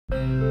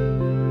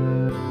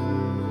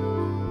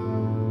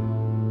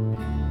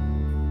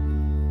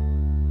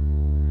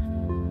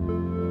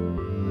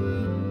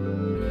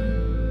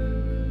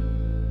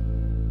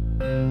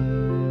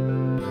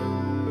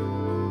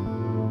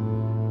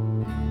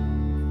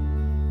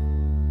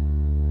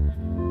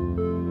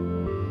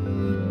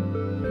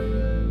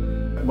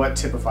what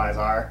typifies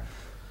our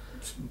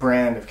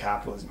brand of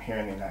capitalism here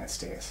in the United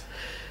States?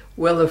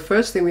 Well, the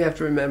first thing we have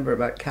to remember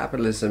about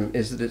capitalism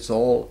is that it's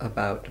all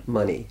about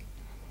money.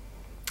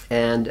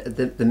 And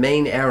the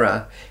main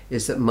error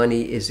is that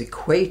money is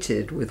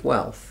equated with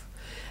wealth.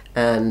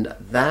 And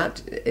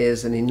that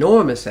is an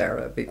enormous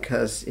error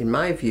because, in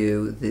my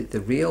view,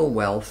 the real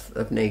wealth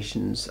of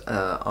nations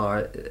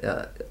are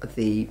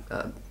the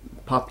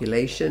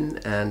population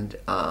and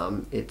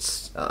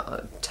its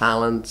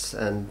talents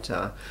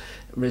and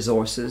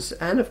resources,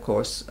 and of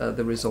course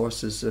the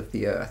resources of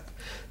the earth.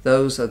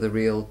 Those are the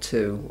real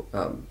two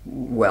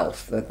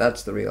wealth.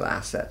 That's the real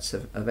assets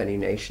of any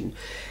nation.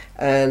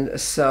 And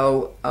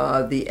so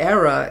the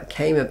error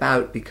came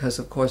about because,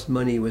 of course,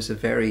 money was a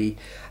very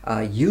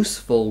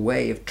useful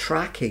way of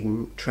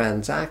tracking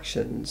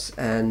transactions,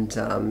 and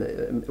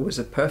it was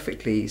a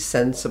perfectly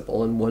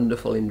sensible and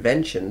wonderful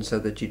invention so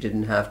that you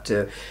didn't have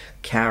to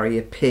carry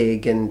a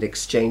pig and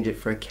exchange it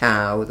for a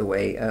cow the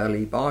way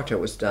early barter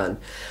was done.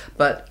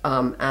 But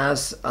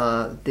as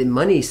the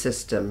money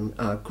system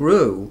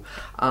grew,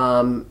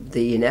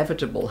 the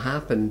inevitable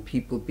happened.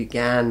 People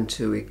began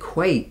to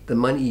equate the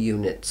money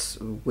units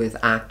with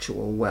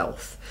actual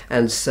wealth.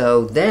 And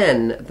so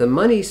then the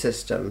money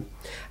system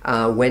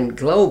went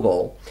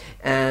global,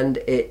 and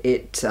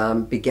it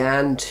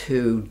began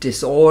to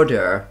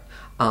disorder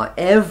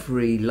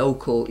every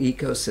local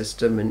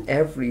ecosystem and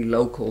every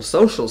local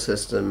social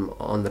system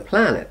on the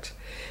planet.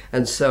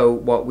 And so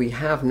what we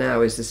have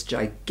now is this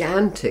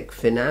gigantic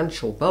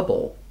financial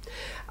bubble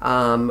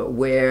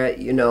where,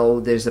 you know,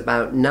 there's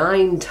about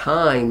 9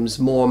 times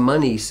more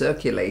money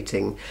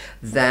circulating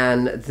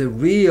than the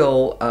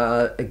real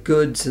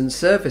goods and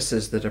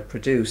services that are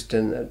produced,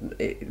 and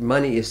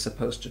money is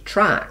supposed to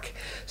track.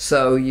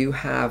 So you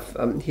have,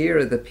 here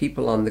are the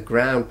people on the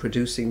ground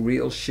producing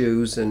real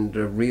shoes and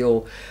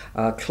real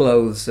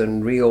clothes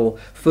and real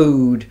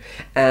food,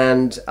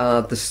 and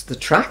the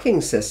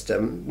tracking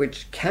system,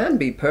 which can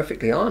be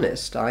perfectly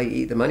honest,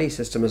 i.e. the money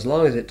system, as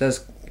long as it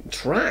does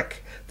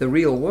track the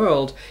real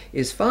world,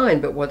 is fine.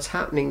 But what's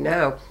happening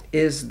now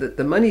is that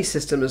the money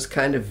system has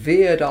kind of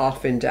veered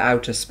off into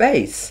outer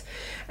space,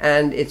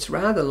 and it's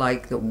rather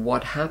like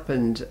what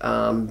happened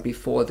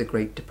before the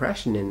Great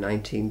Depression in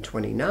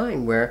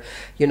 1929, where,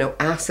 you know,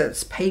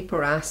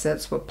 paper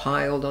assets were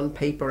piled on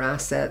paper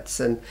assets,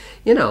 and,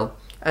 you know,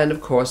 and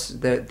of course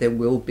there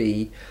will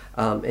be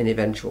an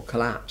eventual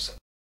collapse.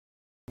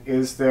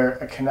 Is there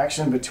a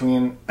connection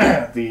between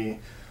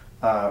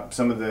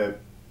some of the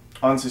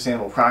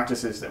unsustainable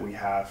practices that we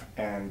have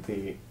and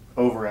the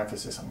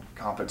overemphasis on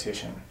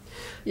competition?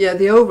 Yeah,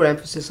 the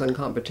overemphasis on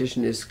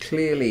competition is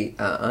clearly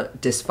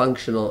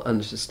dysfunctional,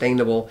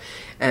 unsustainable,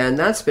 and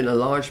that's been a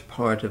large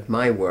part of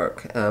my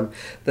work,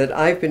 that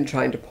I've been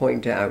trying to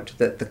point out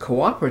that the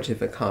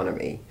cooperative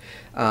economy,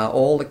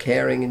 all the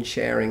caring and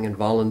sharing and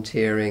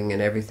volunteering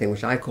and everything,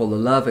 which I call the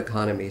love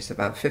economy, is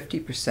about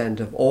 50%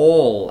 of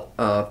all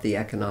of the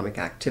economic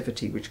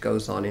activity which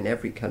goes on in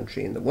every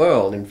country in the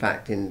world. In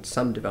fact, in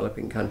some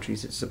developing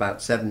countries, it's about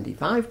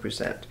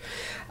 75%.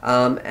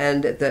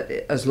 And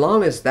that as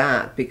long as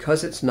that,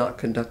 because it's not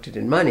conducted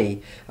in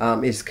money,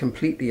 is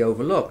completely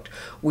overlooked,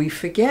 we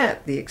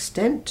forget the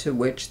extent to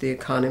which the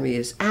economy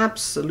is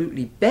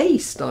absolutely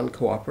based on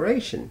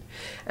cooperation.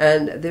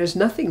 And there's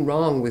nothing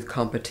wrong with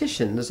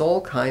competition. There's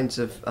all kinds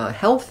of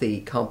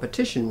healthy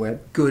competition where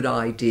good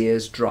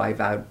ideas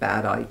drive out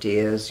bad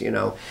ideas, you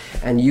know,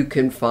 and you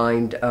can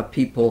find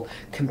people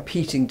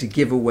competing to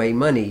give away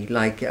money,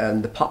 like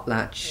the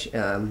potlatch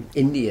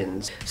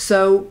Indians.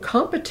 So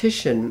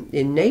competition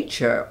in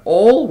nature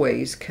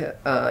always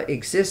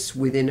exists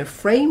within a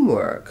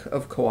framework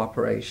of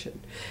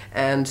cooperation.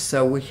 And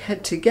so we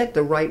had to get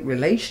the right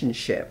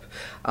relationship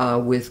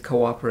with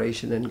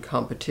cooperation, and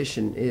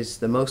competition is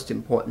the most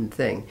important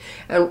thing.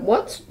 And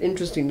what's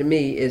interesting to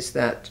me is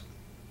that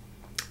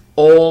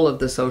all of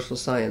the social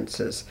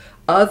sciences,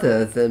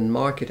 other than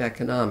market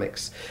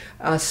economics,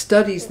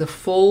 studies the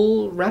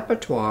full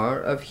repertoire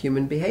of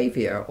human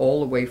behavior, all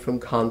the way from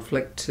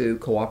conflict to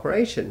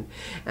cooperation.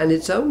 And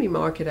it's only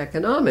market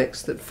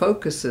economics that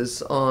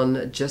focuses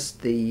on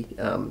just the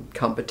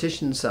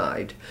competition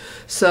side.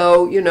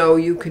 So, you know,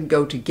 you can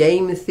go to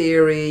game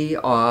theory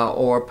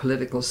or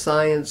political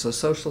science or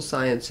social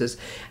sciences,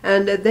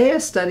 and they're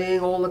studying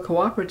all the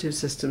cooperative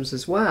systems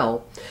as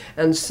well.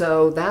 And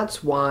so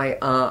that's why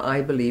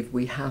I believe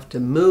we have to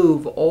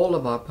move all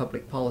of our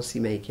public policy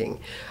making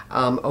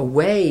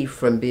away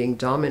from being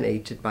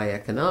dominated by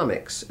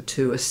economics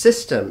to a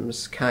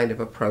systems kind of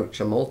approach,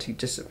 a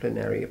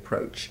multidisciplinary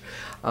approach,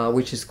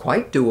 which is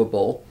quite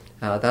doable.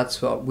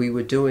 That's what we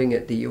were doing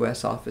at the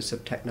U.S. Office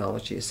of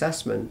Technology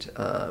Assessment,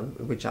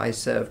 which I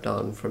served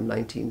on from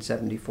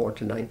 1974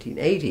 to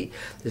 1980.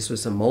 This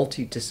was a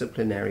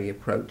multidisciplinary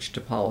approach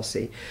to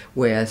policy,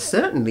 where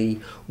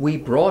certainly we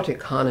brought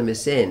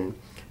economists in,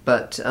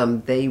 but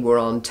they were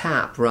on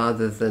tap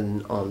rather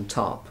than on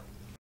top.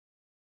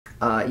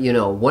 You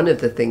know, one of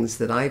the things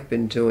that I've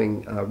been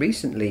doing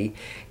recently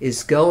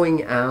is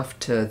going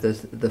after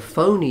the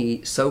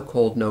phony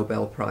so-called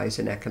Nobel Prize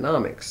in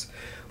economics,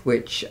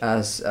 which,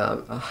 as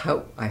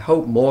I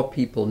hope more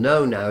people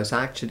know now, is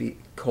actually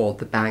called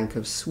the Bank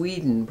of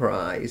Sweden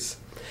Prize.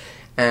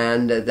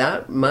 And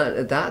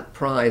that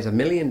prize, $1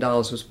 million,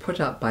 was put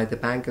up by the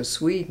Bank of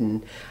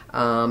Sweden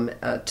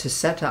to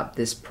set up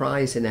this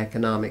prize in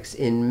economics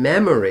in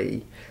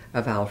memory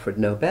of Alfred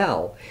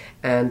Nobel.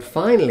 And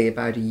finally,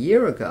 about a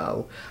year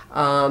ago,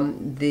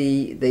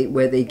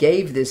 where they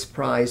gave this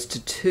prize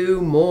to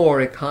two more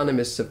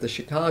economists of the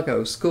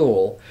Chicago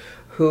School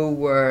who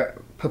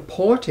were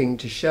purporting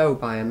to show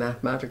by a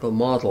mathematical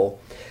model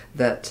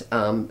that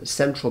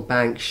central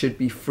banks should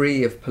be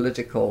free of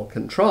political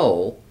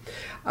control.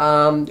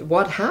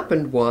 What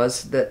happened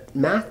was that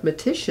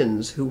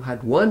mathematicians who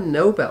had won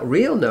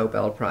real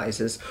Nobel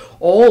Prizes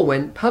all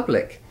went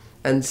public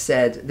and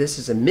said this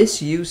is a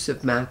misuse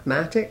of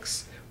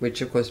mathematics,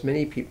 which of course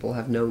many people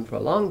have known for a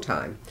long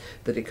time,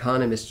 that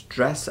economists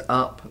dress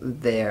up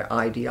their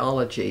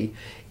ideology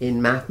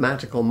in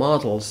mathematical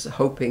models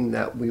hoping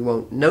that we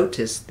won't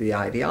notice the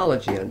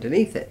ideology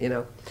underneath it, you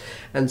know.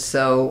 And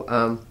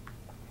so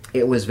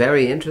it was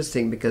very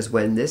interesting because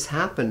when this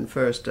happened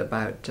first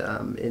about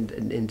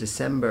in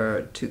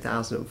December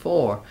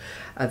 2004,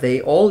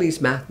 all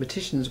these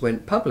mathematicians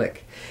went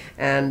public,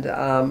 and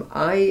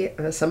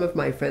some of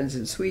my friends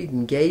in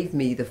Sweden gave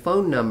me the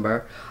phone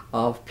number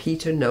of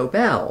Peter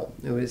Nobel,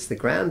 who is the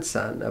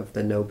grandson of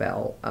the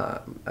Nobel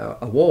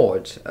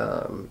Award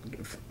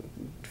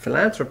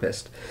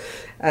philanthropist,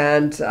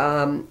 and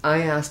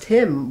I asked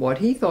him what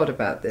he thought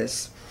about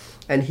this,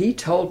 and he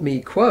told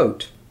me,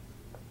 quote,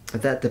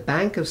 that the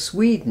Bank of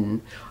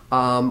Sweden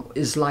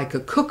is like a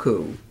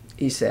cuckoo,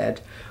 he said,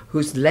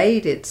 who's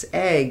laid its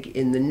egg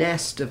in the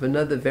nest of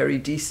another very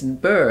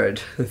decent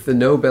bird, the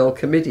Nobel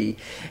Committee,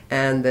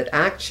 and that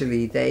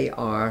actually they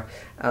are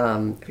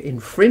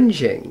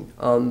infringing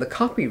on the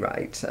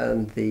copyright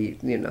and the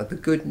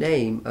good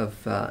name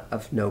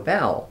of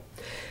Nobel.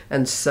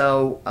 And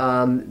so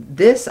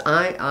this,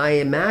 I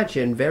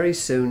imagine, very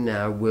soon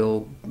now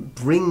will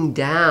bring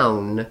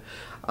down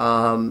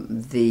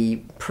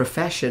the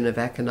profession of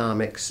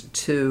economics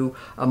to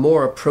a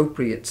more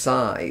appropriate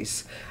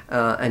size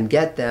and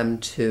get them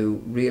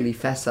to really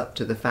fess up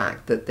to the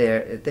fact that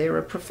they're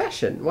a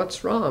profession.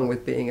 What's wrong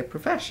with being a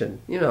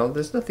profession? You know,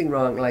 there's nothing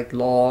wrong, like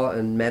law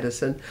and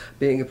medicine,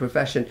 being a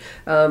profession.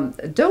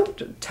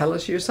 Don't tell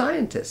us you're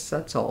scientists,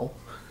 that's all.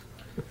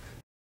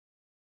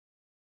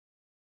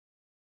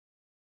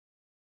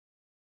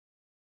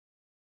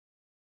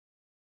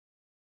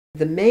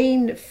 The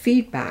main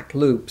feedback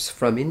loops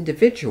from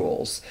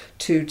individuals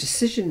to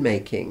decision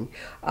making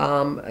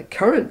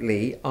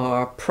currently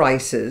are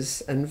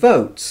prices and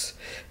votes.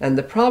 And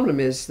the problem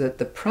is that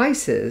the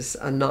prices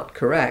are not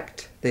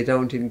correct. They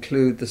don't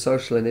include the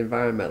social and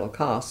environmental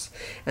costs.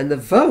 And the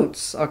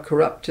votes are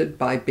corrupted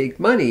by big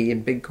money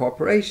and big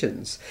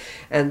corporations.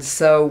 And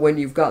so when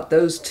you've got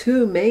those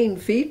two main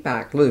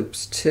feedback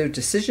loops to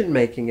decision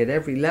making at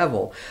every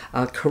level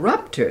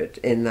corrupted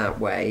in that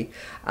way,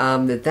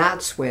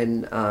 that's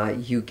when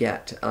you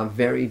get a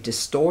very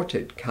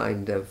distorted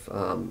kind of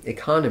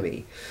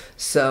economy.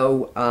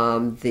 So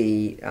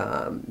the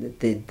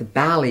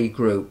BALI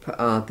group,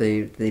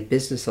 the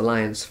Business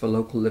Alliance for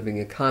Local Living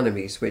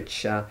Economies,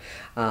 which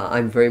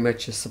I'm very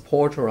much a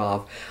supporter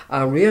of,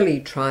 are really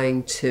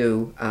trying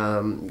to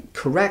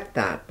correct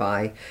that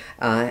by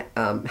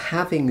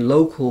having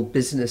local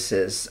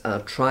businesses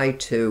try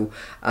to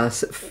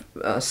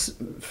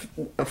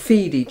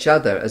feed each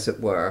other, as it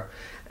were,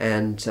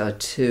 and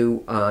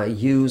to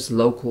use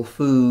local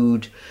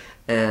food.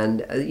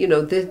 And, you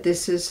know,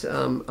 this is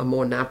a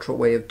more natural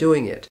way of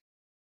doing it.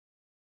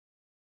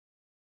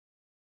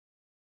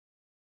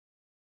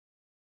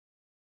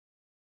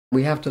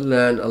 We have to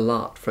learn a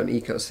lot from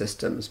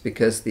ecosystems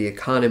because the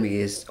economy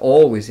is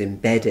always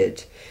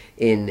embedded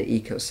in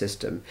the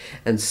ecosystem.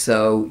 And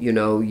so, you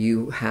know,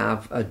 you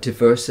have a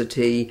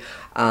diversity,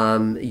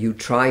 you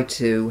try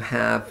to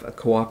have a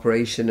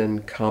cooperation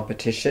and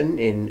competition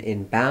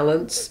in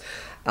balance.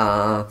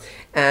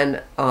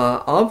 And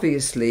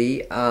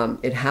obviously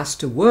it has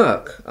to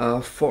work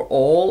for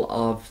all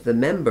of the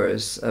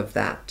members of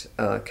that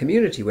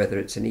community, whether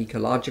it's an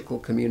ecological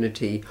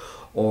community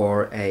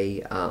or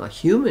a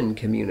human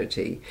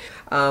community.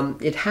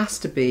 It has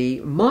to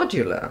be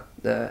modular,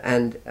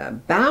 and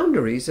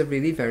boundaries are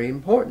really very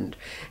important.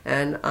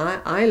 And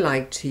I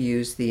like to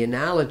use the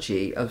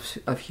analogy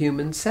of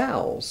human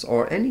cells,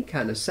 or any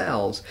kind of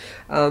cells.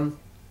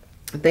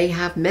 They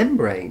have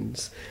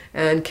membranes,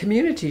 and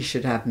communities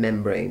should have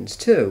membranes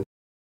too.